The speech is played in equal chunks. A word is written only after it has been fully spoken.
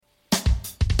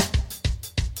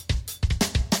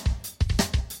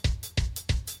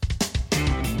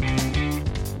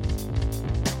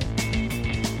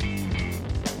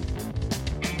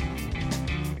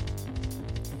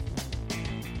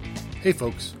Hey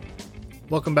folks,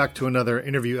 welcome back to another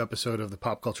interview episode of the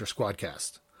Pop Culture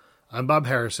Squadcast. I'm Bob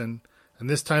Harrison, and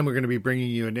this time we're going to be bringing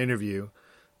you an interview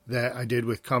that I did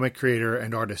with comic creator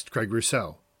and artist Craig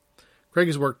Rousseau. Craig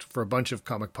has worked for a bunch of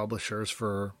comic publishers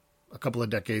for a couple of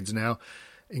decades now,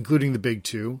 including the big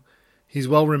two. He's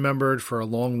well remembered for a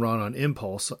long run on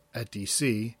Impulse at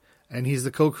DC, and he's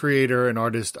the co-creator and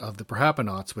artist of The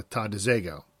Perhapanauts with Todd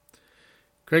DeZago.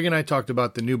 Craig and I talked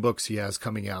about the new books he has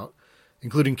coming out,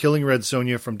 including Killing Red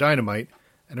Sonja from Dynamite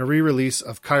and a re-release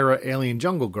of Kyra Alien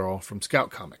Jungle Girl from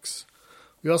Scout Comics.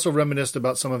 We also reminisced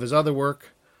about some of his other work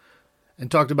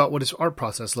and talked about what his art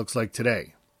process looks like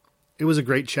today. It was a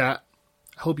great chat.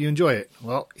 I hope you enjoy it.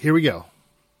 Well, here we go.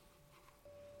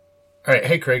 All right.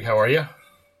 Hey, Craig, how are you?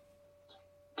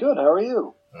 Good. How are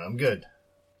you? I'm good.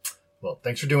 Well,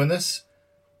 thanks for doing this.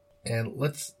 And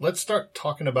let's start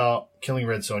talking about Killing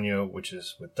Red Sonja, which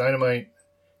is with Dynamite.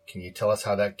 Can you tell us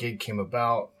how that gig came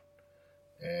about?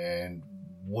 And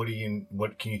what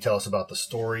can you tell us about the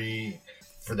story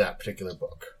for that particular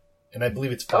book? And I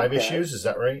believe it's 5 issues. Is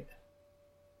that right?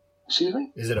 Excuse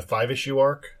me? Is it a 5-issue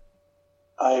arc?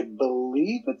 I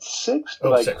believe it's 6,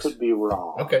 but I could be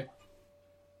wrong. Okay.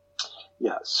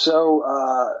 Yeah. So,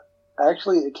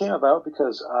 actually, it came about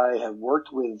because I have worked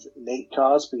with Nate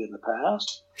Cosby in the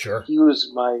past. Sure. He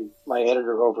was my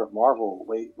editor over at Marvel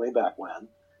way back when.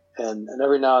 And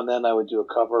every now and then I would do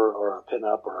a cover or a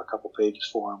pinup or a couple pages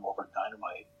for him over at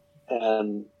Dynamite.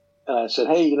 And I said,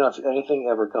 hey, if anything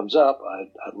ever comes up,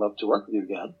 I'd love to work with you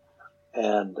again.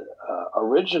 And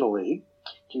originally,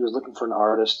 he was looking for an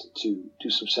artist to do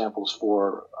some samples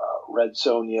for Red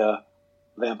Sonja,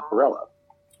 Vampirella.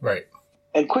 Right.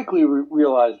 And quickly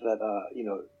realized that,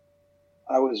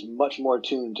 I was much more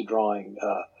attuned to drawing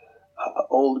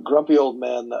grumpy old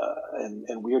men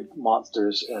and weird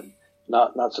monsters and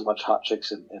not so much hot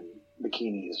chicks and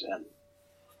bikinis and,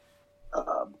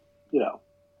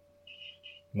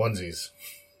 onesies.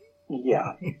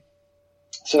 Yeah.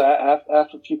 So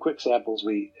after a few quick samples,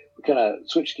 we kind of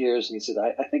switched gears, and he said,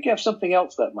 I think you have something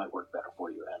else that might work better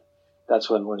for you. And that's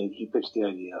when he pitched the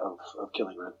idea of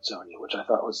Killing Red Sonja, which I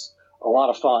thought was a lot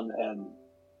of fun and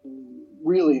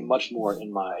really much more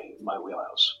in my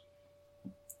wheelhouse.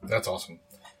 That's awesome.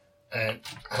 And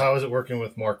how is it working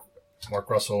with Mark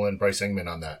Russell and Bryce Ingman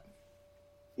on that?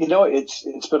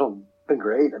 It's been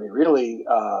great. I mean, really,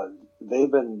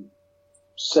 they've been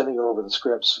sending over the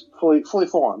scripts fully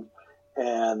formed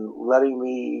and letting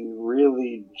me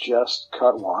really just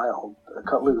cut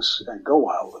loose and go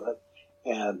wild with it.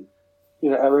 And,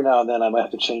 every now and then I might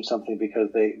have to change something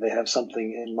because they have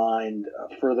something in mind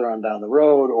further on down the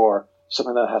road or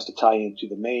something that has to tie into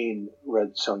the main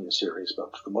Red Sonja series.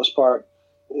 But for the most part,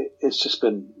 it's just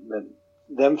been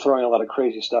them throwing a lot of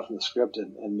crazy stuff in the script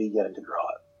and me getting to draw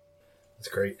it. That's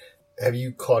great. Have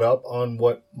you caught up on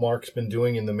what Mark's been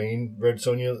doing in the main Red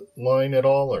Sonja line at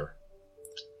all, or?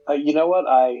 You know what?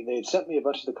 They had sent me a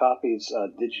bunch of the copies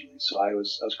digitally, so I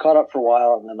was caught up for a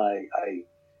while, and then I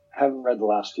haven't read the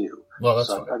last few. Well, that's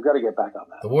so fine. I've got to get back on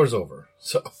that. The war's over,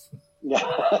 so.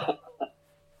 Yeah.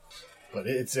 But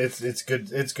it's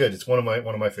good. It's good. It's one of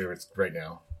my favorites right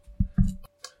now.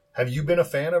 Have you been a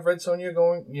fan of Red Sonja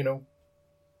going,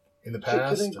 in the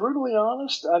past? To be brutally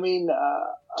honest, I mean,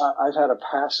 I've had a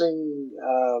passing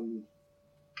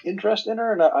interest in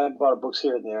her, and I bought books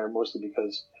here and there, mostly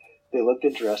because they looked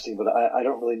interesting, but I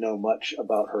don't really know much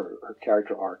about her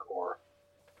character arc or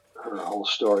her whole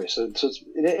story. So it's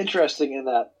interesting in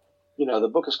that, the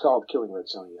book is called Killing Red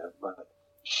Sonja, but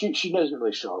she doesn't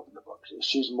really show up in the book.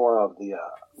 She's more of the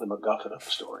MacGuffin of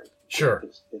the story. Sure.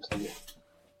 It's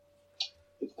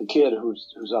the kid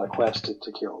who's on a quest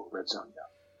to kill Red Sonja.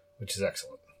 Which is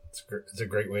excellent. It's a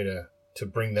great way to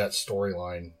bring that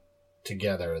storyline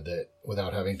together that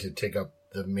without having to take up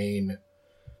the main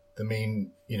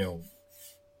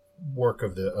work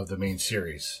of the main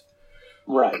series.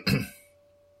 Right.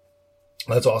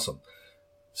 That's awesome.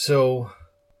 So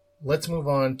let's move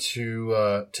on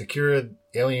to Kyra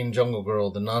Alien Jungle Girl.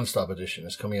 The Nonstop edition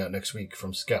is coming out next week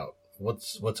from Scout.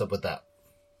 What's up with that?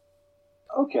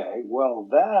 Okay, well,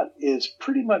 that is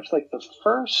pretty much like the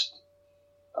first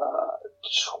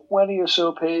 20 or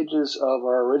so pages of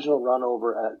our original run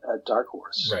over at Dark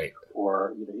Horse. Right.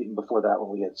 Or even before that, when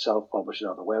we had self-published it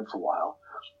on the web for a while.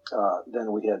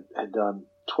 Then we had done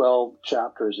 12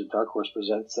 chapters at Dark Horse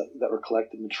Presents that were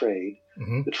collected in the trade.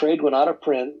 Mm-hmm. The trade went out of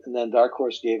print, and then Dark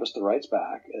Horse gave us the rights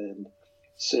back. And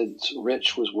since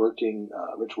Rich was working,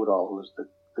 Rich Woodall, who was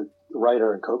the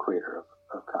writer and co-creator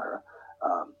of Kyra,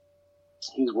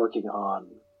 he's working on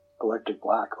Electric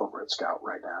Black over at Scout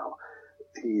right now.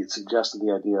 He had suggested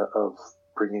the idea of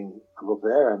bringing the book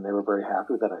there, and they were very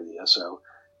happy with that idea. So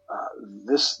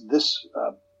This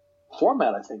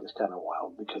format, I think, is kind of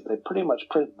wild because they pretty much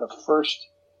print the first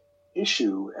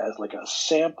issue as like a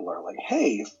sampler. Like,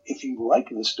 hey, if you like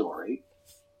this story,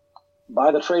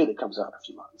 buy the trade that comes out in a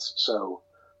few months. So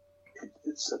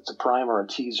it's a primer, a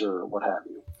teaser, or what have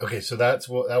you. Okay, so that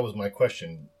was my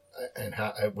question, and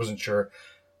I wasn't sure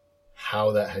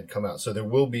how that had come out. So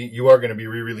you are going to be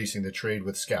re-releasing the trade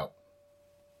with Scout.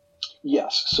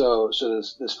 Yes. So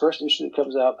this first issue that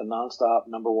comes out, the nonstop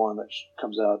 #1 that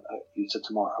comes out, you said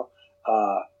tomorrow.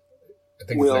 I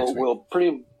think will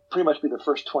pretty much be the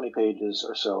first 20 pages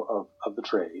or so of the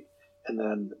trade, and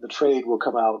then the trade will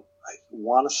come out. I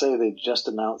want to say they just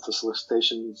announced the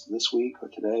solicitations this week or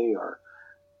today, or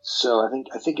so. I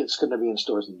think it's going to be in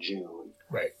stores in June.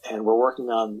 Right. And we're working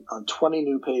on 20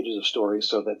 new pages of stories,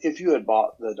 so that if you had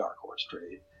bought the Dark Horse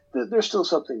trade, there's still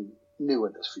something new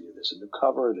in this for you. There's a new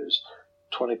cover. There's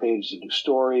 20 pages of new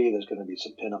story. There's going to be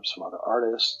some pinups from other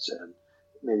artists and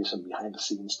maybe some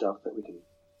behind-the-scenes stuff that we can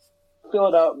fill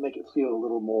it out and make it feel a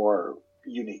little more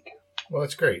unique. Well,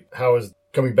 that's great. How is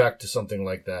coming back to something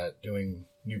like that, doing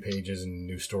new pages and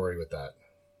new story with that?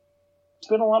 It's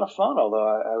been a lot of fun, although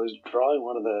I was drawing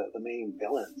one of the main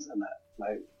villains, and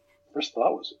my first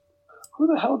thought was, who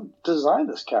the hell designed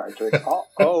this character?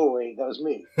 Oh, wait, that was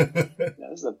me. Yeah,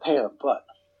 this is a pain in the butt.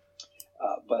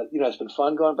 But, it's been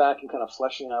fun going back and kind of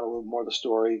fleshing out a little more of the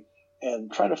story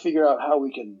and trying to figure out how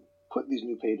we can put these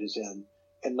new pages in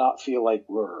and not feel like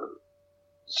we're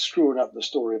screwing up the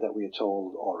story that we had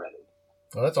told already.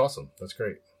 Oh, that's awesome. That's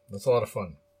great. That's a lot of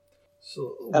fun.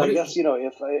 So, and I guess,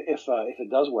 if it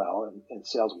does well and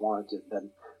sales warrant it,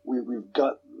 then we've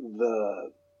got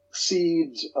the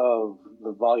seeds of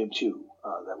the volume 2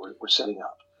 that we're setting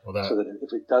up. Well, so that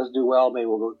if it does do well, maybe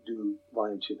we'll go do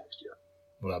volume 2 next year.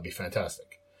 Well, that'd be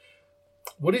fantastic.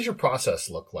 What does your process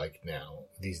look like now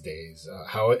these days?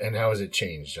 How has it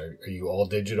changed? Are you all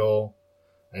digital?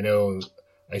 I know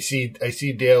I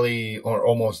see daily or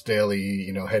almost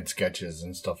daily, head sketches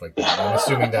and stuff like that. I'm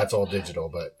assuming that's all digital,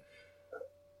 but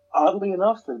oddly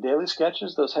enough, the daily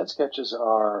sketches, those head sketches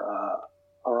are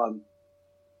on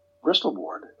Bristol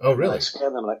board. Oh, really? I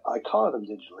scan them and I color them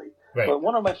digitally. Right. But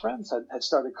one of my friends had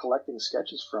started collecting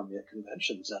sketches from me at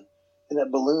conventions, and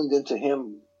it ballooned into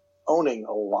him owning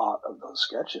a lot of those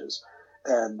sketches.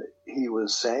 And he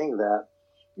was saying that,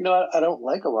 I don't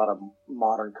like a lot of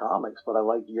modern comics, but I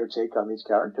like your take on these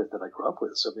characters that I grew up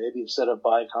with. So maybe instead of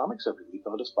buying comics every week,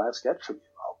 I'll just buy a sketch from you.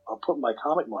 I'll put my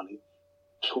comic money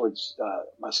towards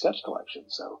my sketch collection.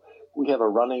 So we have a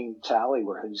running tally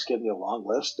where he'll just give me a long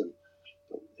list and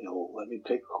he'll let me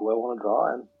pick who I want to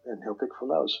draw, and he'll pick from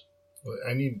those. Well,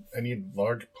 I need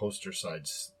large poster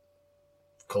size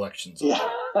collections. Yeah.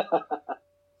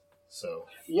 So.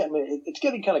 Yeah, I mean, it's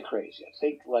getting kind of crazy. I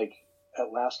think,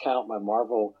 at last count, my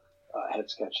Marvel head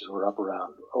sketches were up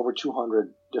around over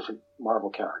 200 different Marvel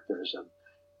characters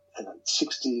and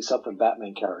 60-something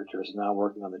Batman characters, and now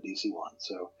working on the DC one.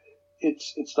 So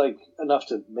it's like enough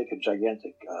to make a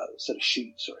gigantic set of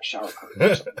sheets or a shower curtain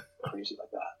or something crazy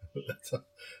like that.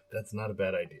 That's not a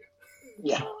bad idea.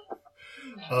 Yeah.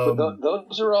 But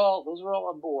those are all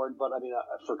on board. But I mean,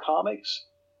 for comics,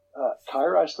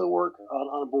 Kyra, I still work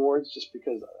on boards just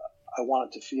because I want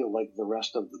it to feel like the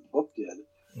rest of the book did.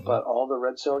 Mm-hmm. But all the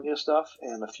Red Sonja stuff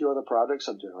and a few other projects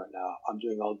I'm doing right now, I'm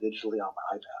doing all digitally on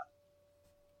my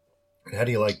iPad. How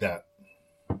do you like that?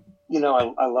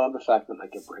 I love the fact that I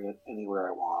can bring it anywhere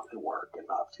I want and work and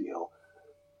not feel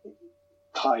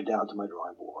tied down to my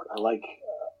drawing board. I like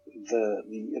the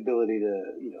ability to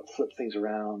flip things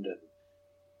around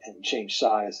and change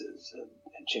sizes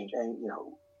and change,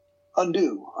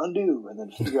 undo, and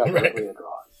then figure out right. the way to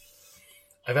draw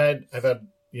it. I've had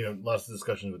lots of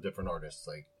discussions with different artists.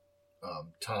 Like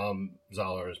Tom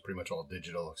Zoller is pretty much all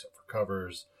digital except for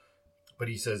covers, but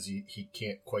he says he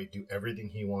can't quite do everything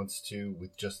he wants to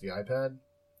with just the iPad.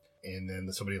 And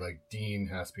then somebody like Dean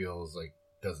Haspiel is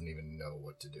doesn't even know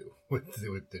what to do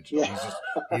with digital. Yeah.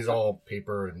 He's all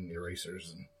paper and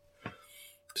erasers. And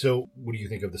so what do you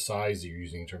think of the size that you're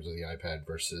using in terms of the iPad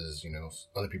versus,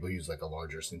 other people use a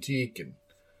larger Cintiq? And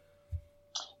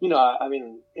I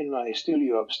mean, in my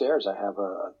studio upstairs, I have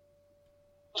a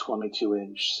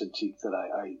 22-inch Cintiq that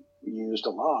I used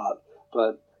a lot.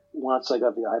 But once I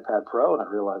got the iPad Pro and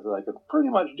I realized that I could pretty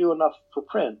much do enough for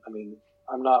print, I mean,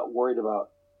 I'm not worried about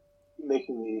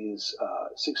making these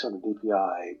 600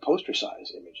 DPI poster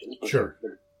size images, but sure.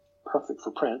 they're perfect for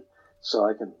print. So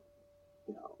I can,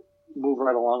 move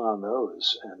right along on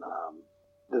those. And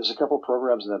there's a couple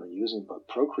programs that I've been using, but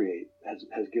Procreate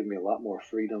has given me a lot more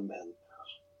freedom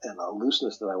and a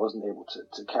looseness that I wasn't able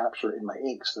to capture in my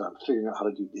inks that I'm figuring out how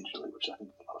to do digitally, which I think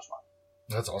is a lot of fun.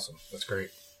 That's awesome. That's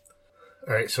great.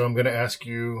 All right, so I'm going to ask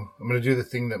you, I'm going to do the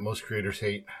thing that most creators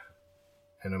hate,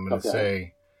 and I'm going to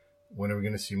say, when are we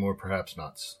going to see more Perhaps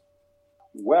Nots?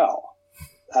 Well,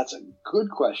 that's a good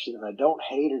question, and I don't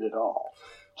hate it at all.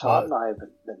 Todd and I have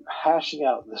been hashing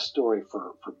out this story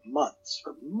for months,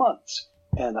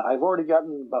 and I've already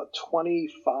gotten about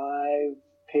 25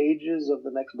 pages of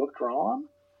the next book drawn,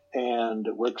 and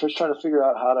we're just trying to figure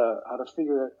out how to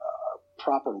figure a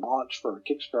proper launch for a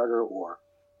Kickstarter or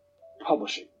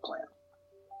publishing plan.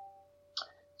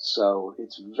 So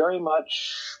it's very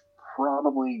much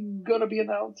probably going to be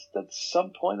announced at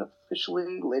some point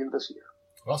officially later this year.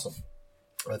 Awesome.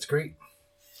 That's great.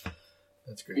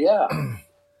 Yeah.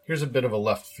 Here's a bit of a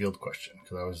left field question,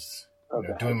 because I was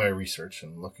doing my research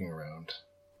and looking around.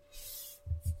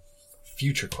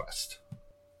 Future Quest.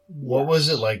 What was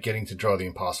it like getting to draw the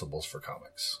Impossibles for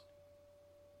comics?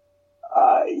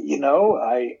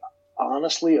 I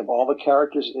honestly, of all the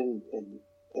characters in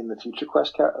the Future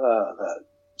Quest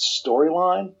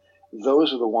storyline,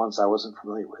 those are the ones I wasn't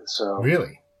familiar with. So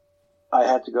really, I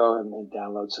had to go and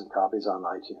download some copies on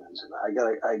iTunes, and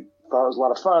I thought it was a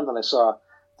lot of fun. Then I saw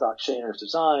Doc Shaner's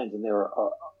designs, and they were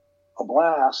a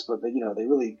blast. But they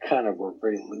really kind of were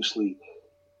very loosely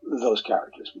those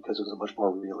characters because it was a much more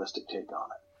realistic take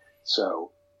on it.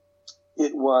 So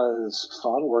it was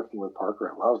fun working with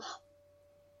Parker. I love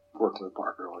working with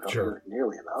Parker. I don't do it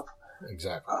nearly enough.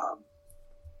 Exactly.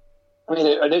 I mean,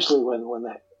 initially when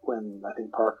I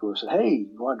think Parker said, "Hey,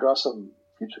 you want to draw some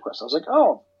Future Quest?" I was like,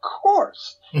 "Oh, of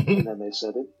course." And then they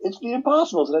said, "It's the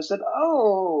Impossibles," and I said,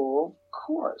 "Oh, of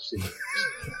course."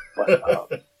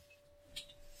 But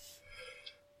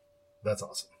that's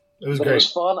awesome. It was great. It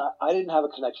was fun. I didn't have a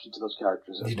connection to those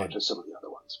characters as much as some of the other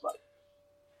ones, but.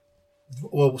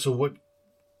 Well, so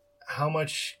how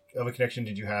much of a connection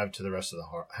did you have to the rest of the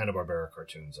Hanna-Barbera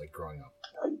cartoons, like growing up?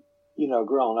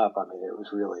 Growing up, I mean, it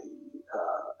was really,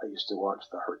 I used to watch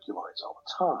the Herculoids all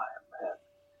the time,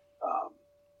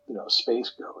 and,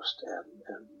 Space Ghost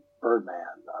and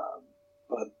Birdman,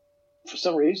 but for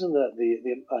some reason,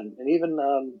 and even,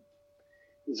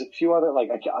 there's a few other, like,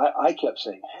 I kept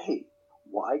saying, hey,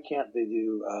 why can't they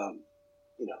do,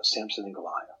 Samson and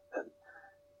Goliath?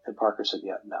 And Parker said,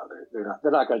 "Yeah, no,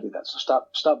 they're not going to do that. So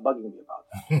stop bugging me about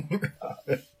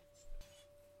that."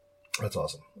 That's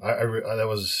awesome. I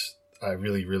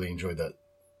really, really enjoyed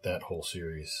that whole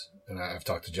series, and I've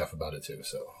talked to Jeff about it too.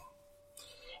 So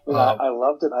I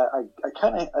loved it. I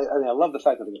love the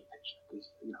fact that they get paid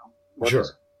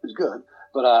because is good.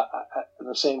 But at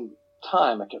the same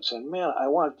time, I kept saying, "Man, I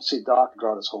wanted to see Doc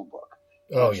draw this whole book."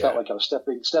 I felt like I was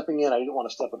stepping in. I didn't want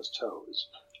to step on his toes.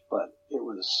 But it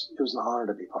was an honor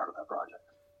to be part of that project.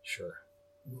 Sure.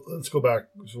 Let's go back.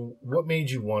 So what made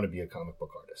you want to be a comic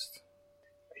book artist?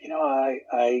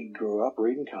 I grew up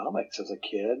reading comics as a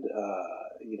kid.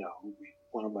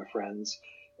 One of my friends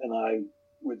and I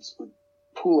would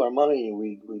pool our money, and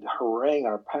we'd harangue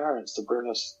our parents to bring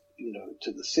us,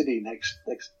 to the city next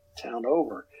town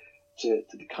over to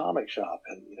the comic shop.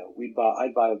 And,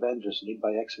 I'd buy Avengers and he'd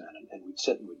buy X-Men, and we'd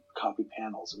sit and we'd copy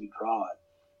panels and we'd draw it.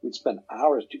 We'd spend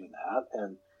hours doing that,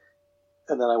 and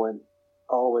then I went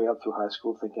all the way up through high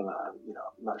school thinking, I'm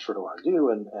not sure what I want to do,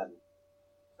 and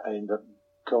I ended up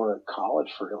going to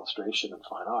college for illustration and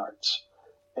fine arts.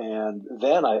 And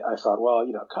then I thought, well,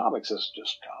 comics is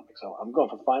just comics. I'm going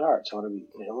for fine arts. I want to be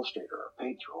an illustrator or a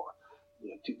painter or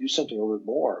to do something a little bit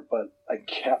more. But I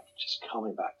kept just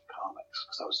coming back to comics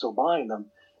because I was still buying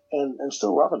them and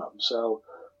still loving them. So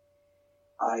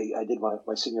I did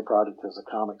my senior project as a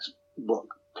comics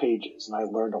book pages, and I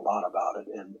learned a lot about it,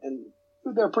 and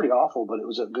they're pretty awful, but it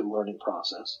was a good learning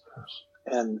process.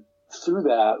 And through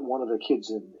that, one of the kids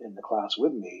in the class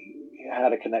with me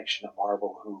had a connection at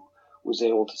Marvel who was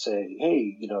able to say,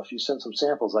 hey, if you send some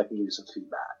samples, I can give you some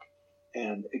feedback.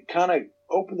 And it kind of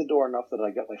opened the door enough that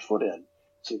I got my foot in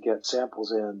to get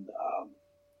samples in,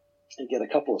 and get a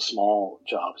couple of small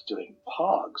jobs doing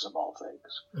Pogs of all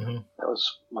things. Mm-hmm. That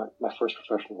was my first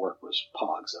professional work was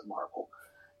Pogs at Marvel.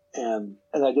 And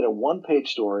I did a one-page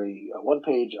story, one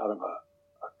page out of a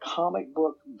comic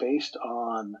book based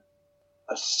on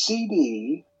a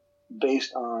CD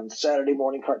based on Saturday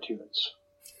morning cartoons.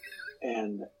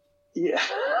 And yeah,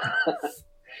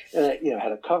 and it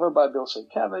had a cover by Bill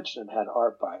Sienkiewicz, and it had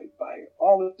art by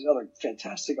all these other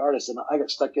fantastic artists. And I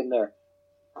got stuck in there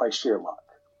by sheer luck.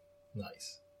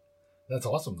 Nice. That's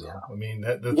awesome, though. Yeah. I mean,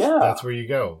 that's where you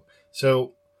go.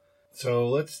 So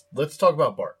let's talk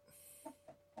about Bart.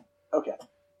 Okay.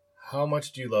 How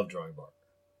much do you love drawing Bart?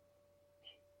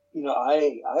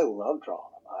 I love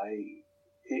drawing him.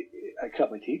 I cut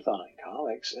my teeth on it in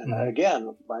comics. And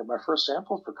again, my first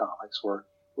samples for comics were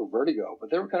Vertigo, but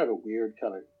they were kind of a weird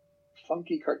kind of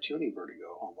funky, cartoony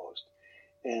Vertigo almost.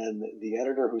 And the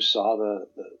editor who saw the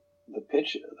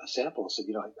pitch, the sample, said,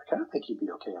 I kind of think you'd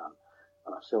be okay on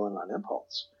a fill-in on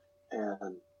Impulse.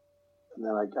 And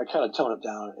then I kind of toned it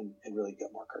down and really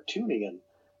get more cartoony.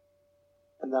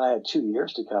 And then I had 2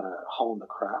 years to kind of hone the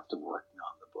craft of working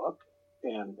on the book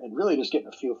and really just getting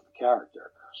a feel for the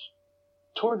character.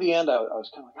 Toward the end, I was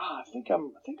kind of like, I think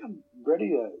I'm ready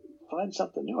to find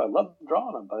something new. I love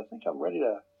drawing them, but I think I'm ready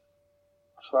to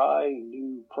try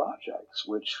new projects,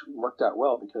 which worked out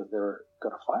well because they were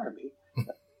going to fire me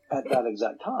at that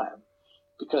exact time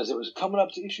because it was coming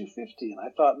up to issue 50. And I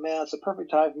thought, man, it's the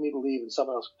perfect time for me to leave and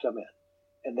someone else could come in.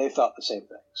 And they thought the same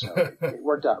thing. So it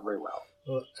worked out very well.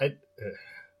 Well,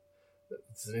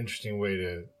 it's an interesting way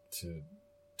to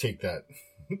take that,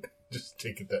 just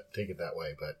take it that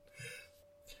way. But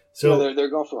so they're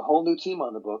going for a whole new team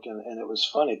on the book. And it was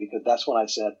funny because that's when I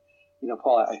said,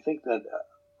 Paul, I think that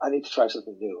I need to try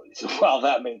something new. And he said, well,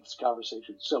 that made this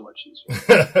conversation so much easier.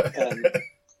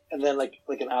 and then like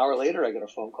an hour later, I got a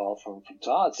phone call from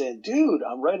Todd saying, dude,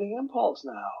 I'm writing Impulse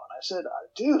now. And I said,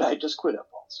 dude, I just quit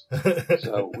Impulse.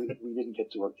 So we didn't get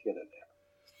to work together there.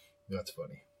 That's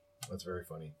funny. That's very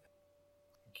funny.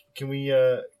 Can we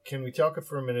talk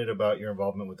for a minute about your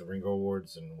involvement with the Ringo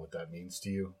Awards and what that means to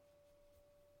you?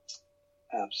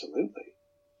 Absolutely.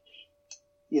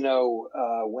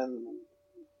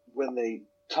 When they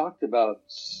talked about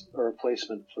a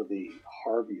replacement for the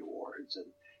Harvey Awards, and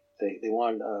they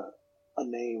wanted a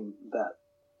name that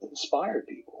inspired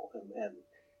people, and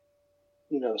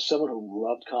someone who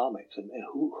loved comics, and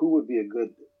who would be a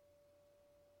good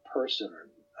person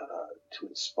to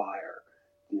inspire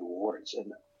the awards.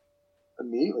 And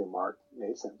immediately Mark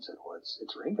Nathan said, well,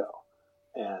 it's Ringo.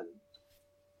 And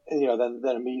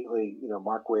then immediately,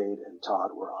 Mark Waid and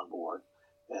Todd were on board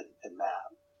and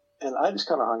Matt. And I just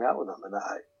kind of hung out with them, and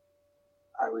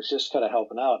I was just kind of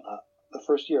helping out. The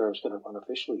first year I was kind of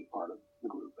unofficially part of the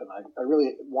group, and I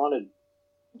really wanted,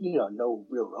 no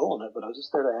real role in it, but I was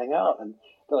just there to hang out. And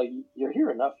they're like, you're here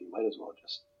enough, you might as well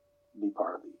just be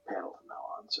part of the panel from now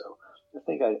on. So I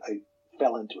think I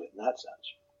fell into it in that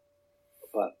sense.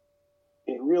 But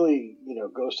it really,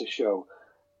 goes to show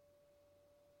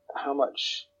how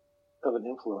much of an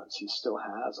influence he still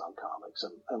has on comics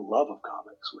and love of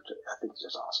comics, which I think is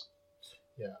just awesome.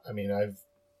 Yeah, I mean,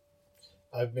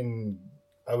 I've been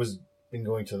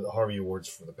going to the Harvey Awards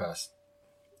for the past,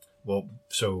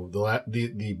 so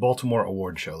the Baltimore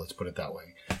Award Show, let's put it that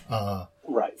way,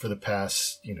 right, for the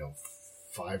past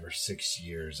 5 or 6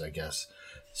 years, I guess.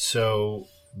 So,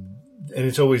 and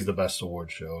it's always the best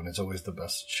award show, and it's always the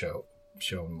best show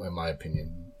in my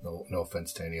opinion. No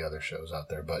offense to any other shows out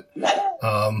there, but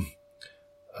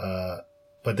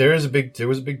but there was a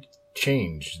big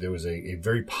change. There was a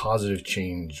very positive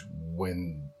change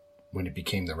when it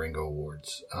became the Ringo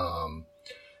Awards.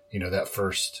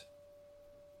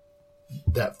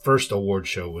 That first award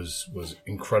show was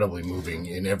incredibly moving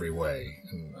in every way,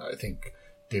 and I think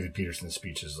David Peterson's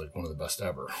speech is like one of the best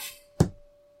ever.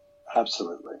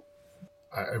 Absolutely.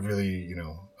 I really,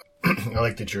 I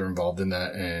like that you're involved in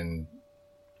that, and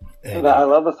I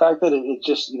love the fact that it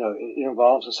just, it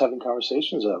involves us having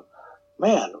conversations of,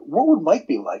 man, what would Mike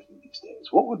be liking these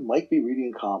days? What would Mike be reading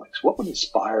in comics? What would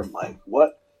inspire Mike?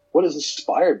 What is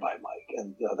inspired by Mike?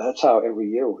 And that's how every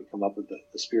year we come up with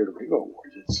the Spirit of Ringo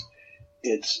Awards.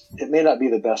 It may not be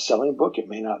the best selling book. It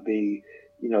may not be,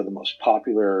 the most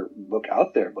popular book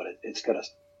out there, but it's got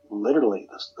literally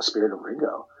the Spirit of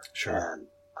Ringo. Sure. And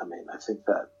I mean, I think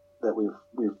that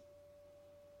we've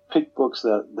picked books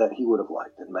that he would have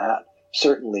liked, and Matt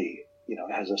certainly,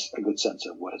 has a good sense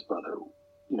of what his brother,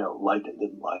 liked and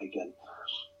didn't like,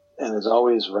 and is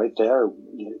always right there,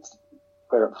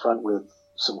 right up front with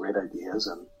some great ideas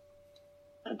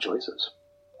and choices.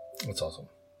 That's awesome.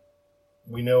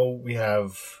 We know we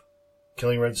have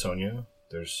Killing Red Sonja.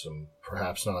 There's some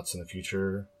perhaps nots in the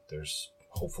future. There's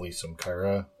hopefully some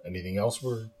Kyra. Anything else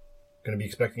we're going to be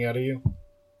expecting out of you?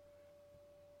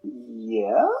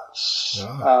 Yes.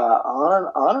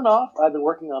 On and off. I've been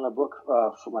working on a book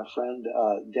for my friend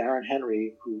Darren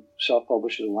Henry, who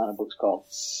self-publishes a line of books called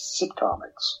Sip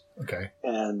Comics. Okay.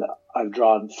 And I've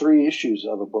drawn 3 issues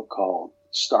of a book called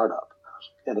Startup.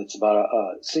 And it's about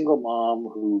a single mom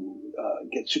who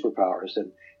gets superpowers.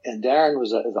 And Darren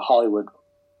was a Hollywood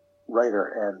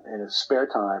writer, and in his spare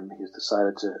time, he's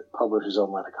decided to publish his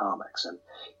own line of comics. And,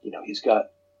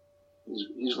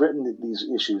 he's written these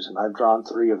issues, and I've drawn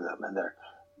 3 of them, and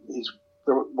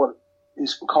what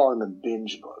he's calling them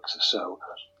binge books. So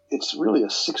it's really a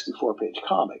 64-page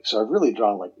comic. So I've really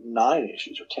drawn like 9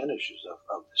 issues or 10 issues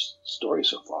of this story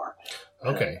so far.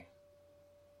 Okay.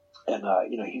 And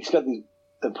he's got these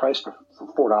price for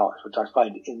 $4, which I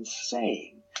find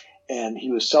insane. And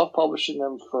he was self-publishing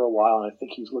them for a while, and I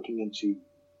think he's looking into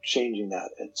changing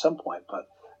that at some point. But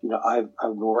I've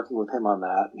been working with him on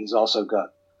that. He's also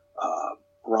got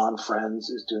Ron Friends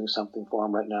is doing something for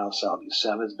him right now. Sal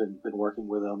Buscema has been working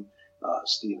with him.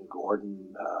 Stephen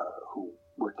Gordon, who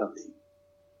worked on the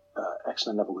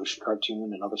X-Men Evolution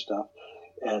cartoon and other stuff.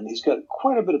 And he's got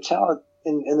quite a bit of talent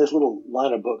in this little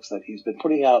line of books that he's been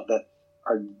putting out that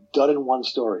are done in one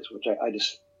stories, which I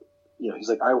just, he's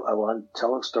like, I want to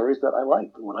tell stories that I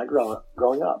liked when I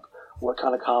growing up. What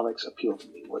kind of comics appeal to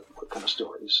me? What kind of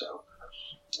stories?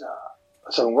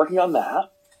 So I'm working on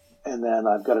that. And then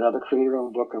I've got another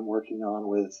creator-owned book I'm working on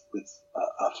with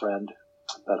a friend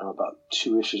that I'm about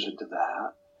 2 issues into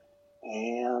that.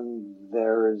 And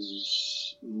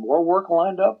there's more work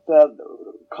lined up that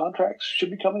contracts should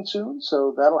be coming soon.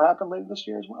 So that'll happen later this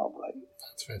year as well. But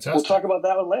that's fantastic. We'll talk about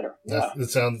that one later. That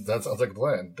sounds like a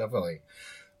plan. Definitely.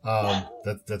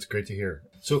 That's great to hear.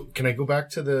 So can I go back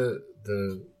to the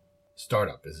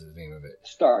Startup is the name of it?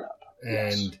 Startup.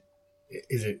 And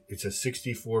yes. It's a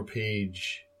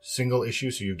 64-page single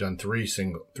issue, so you've done three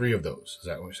of those. Is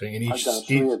that what you're saying? And I've done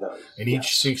 3 of those. And each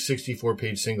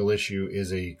 64-page single issue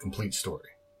is a complete story.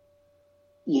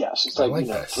 Yes, it's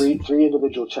like three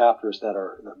individual chapters that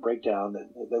break down.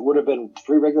 That would have been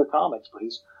 3 regular comics, but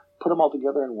he's put them all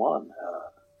together in one.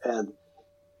 And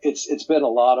it's been a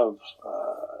lot of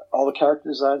all the character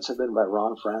designs have been by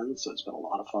Ron Friends, so it's been a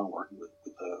lot of fun working with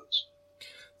those.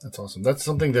 That's awesome. That's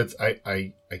something that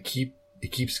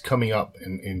it keeps coming up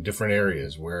in different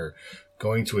areas where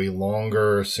going to a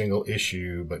longer single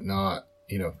issue, but not,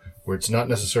 where it's not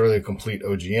necessarily a complete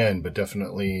OGN, but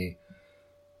definitely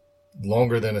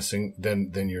longer than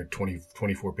than your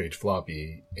 24 page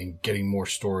floppy, and getting more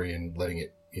story and letting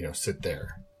it, sit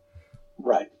there.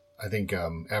 Right. I think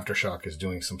Aftershock is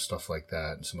doing some stuff like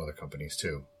that, and some other companies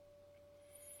too.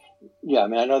 Yeah, I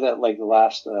mean, I know that like the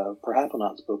last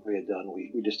Perhaponauts book we had done,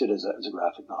 we just did as a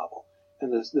graphic novel.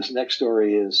 And this next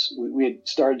story is, we had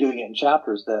started doing it in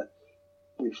chapters that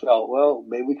we felt, well,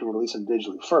 maybe we can release them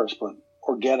digitally first, but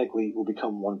organically it will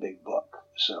become one big book.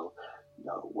 So,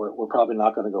 we're probably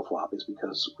not going to go floppies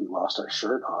because we lost our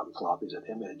shirt on floppies at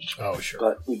Image. Oh, sure.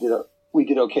 But we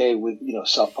did okay with,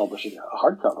 self-publishing a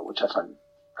hardcover, which I find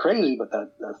crazy, but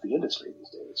that's the industry these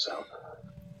days. So.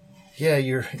 Yeah,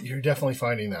 you're definitely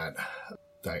finding that.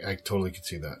 I totally could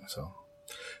see that. So,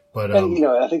 but and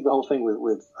I think the whole thing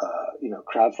with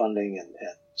crowdfunding and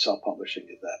self-publishing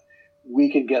is that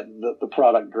we can get the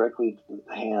product directly to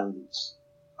the hands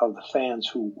of the fans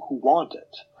who want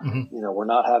it. Mm-hmm. We're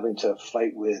not having to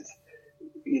fight with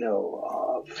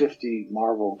 50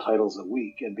 Marvel titles a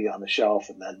week and be on the shelf,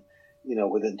 and then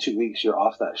within 2 weeks you're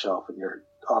off that shelf and you're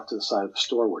off to the side of the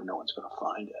store where no one's going to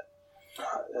find it.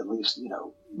 At least,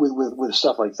 with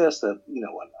stuff like this, that,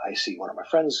 when I see one of my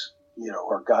friends,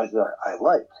 or guys that I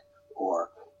like, or,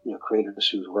 creators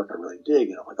whose work I really dig,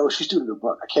 and I'm like, oh, she's doing a new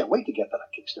book. I can't wait to get that on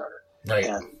Kickstarter. Right.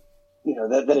 And,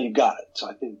 then you got it. So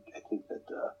I think that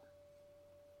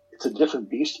it's a different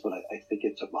beast, but I think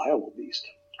it's a viable beast.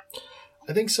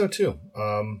 I think so too.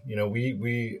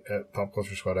 We at Pop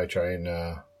Culture Squad, I try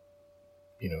and,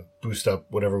 boost up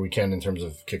whatever we can in terms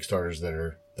of Kickstarters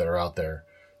that are out there.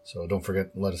 So don't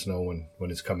forget, let us know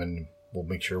when it's coming. We'll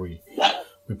make sure we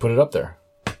put it up there.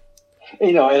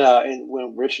 And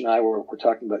when Rich and I were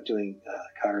talking about doing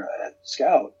Kyra at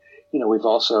Scout, we've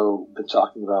also been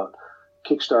talking about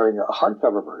kickstarting a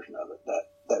hardcover version of it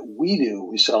that we do.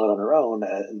 We sell it on our own,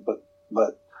 but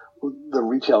the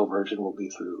retail version will be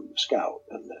through Scout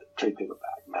and the trade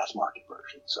paperback mass market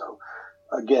version. So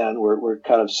again, we're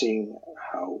kind of seeing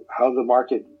how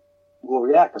the will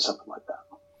react to something like that.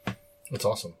 That's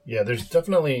awesome. Yeah, there's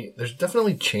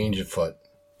definitely change afoot,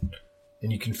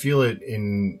 and you can feel it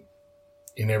in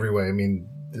every way. I mean,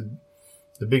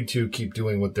 the big two keep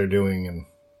doing what they're doing, and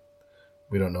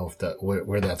we don't know if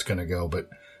where that's going to go, but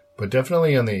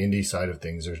definitely on the indie side of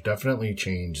things, there's definitely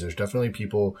change. There's definitely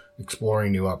people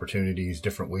exploring new opportunities,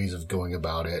 different ways of going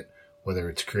about it, whether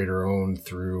it's creator owned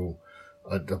through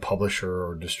a publisher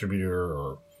or distributor,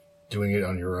 or doing it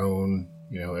on your own.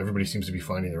 Everybody seems to be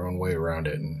finding their own way around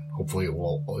it, and hopefully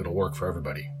it'll work for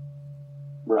everybody.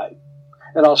 Right.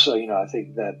 And also, I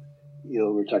think that, we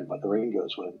were talking about the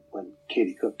Ringos when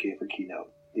Katie Cook gave her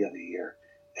keynote the other year,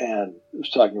 and was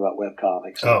talking about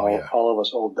webcomics. And all of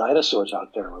us old dinosaurs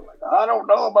out there were like, I don't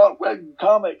know about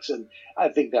webcomics. And I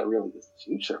think that really is the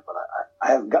future, but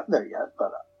I haven't gotten there yet,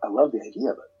 but I love the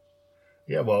idea of it.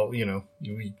 Yeah, well, you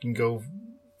can go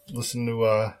listen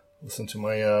to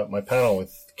my panel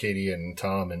with Katie and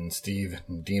Tom and Steve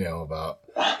and Dino about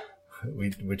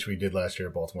which we did last year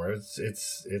at Baltimore.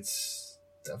 It's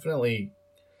definitely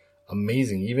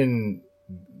amazing. Even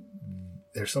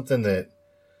there's something that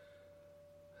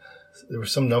there were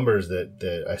some numbers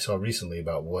that I saw recently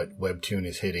about what Webtoon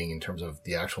is hitting in terms of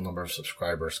the actual number of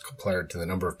subscribers compared to the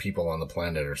number of people on the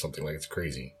planet or something. Like, it's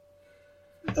crazy.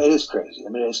 It is crazy. I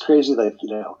mean, it's crazy. Like,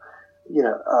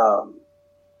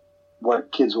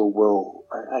 what kids will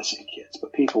I say kids,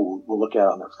 but people will look at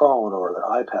on their phone or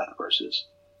their iPad versus,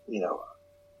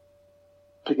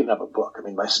 picking up a book. I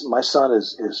mean, my son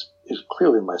is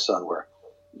clearly my son, where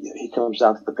he comes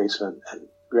down to the basement and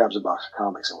grabs a box of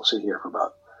comics and we'll sit here for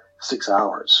about 6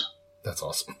 hours. That's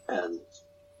awesome. And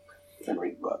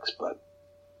read books. But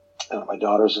my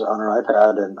daughter's on her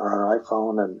iPad and on her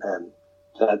iPhone, and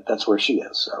that's where she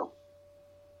is. So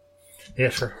yeah,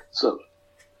 sure. So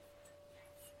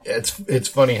it's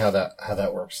funny how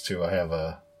that works too.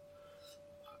 I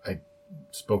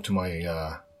spoke to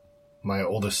my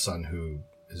oldest son who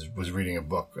was reading a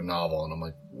book, a novel, and I'm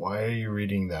like, why are you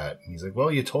reading that? And he's like, well,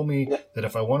 you told me that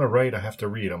if I want to write, I have to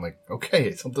read. I'm like,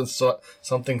 okay, something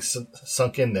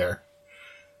sunk in there.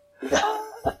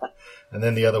 And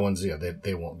then the other ones,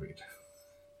 they won't read.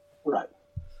 Right.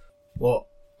 Well,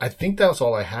 I think that was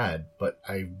all I had, but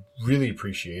I really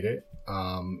appreciate it.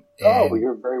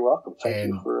 You're very welcome. Thank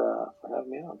you for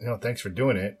having me on. Thanks for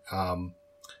doing it.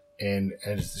 And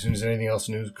as soon as anything else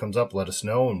new comes up, let us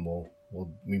know, and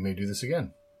we may do this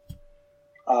again.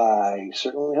 I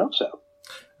certainly hope so. All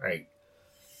right.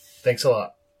 Thanks a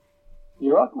lot.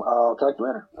 You're welcome. I'll talk to you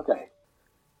later. Okay.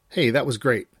 Hey, that was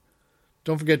great.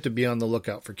 Don't forget to be on the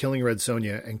lookout for Killing Red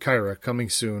Sonja and Kyra coming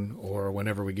soon, or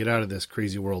whenever we get out of this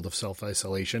crazy world of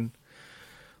self-isolation.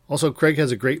 Also, Craig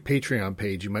has a great Patreon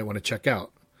page you might want to check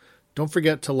out. Don't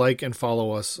forget to like and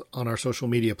follow us on our social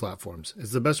media platforms.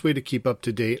 It's the best way to keep up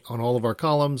to date on all of our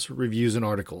columns, reviews, and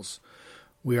articles.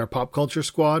 We are Pop Culture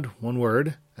Squad, one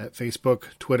word, at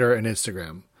Facebook, Twitter, and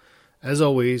Instagram. As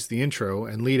always, the intro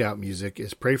and lead-out music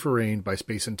is Pray for Rain by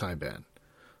Space and Time Band.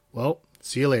 Well,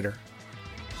 see you later.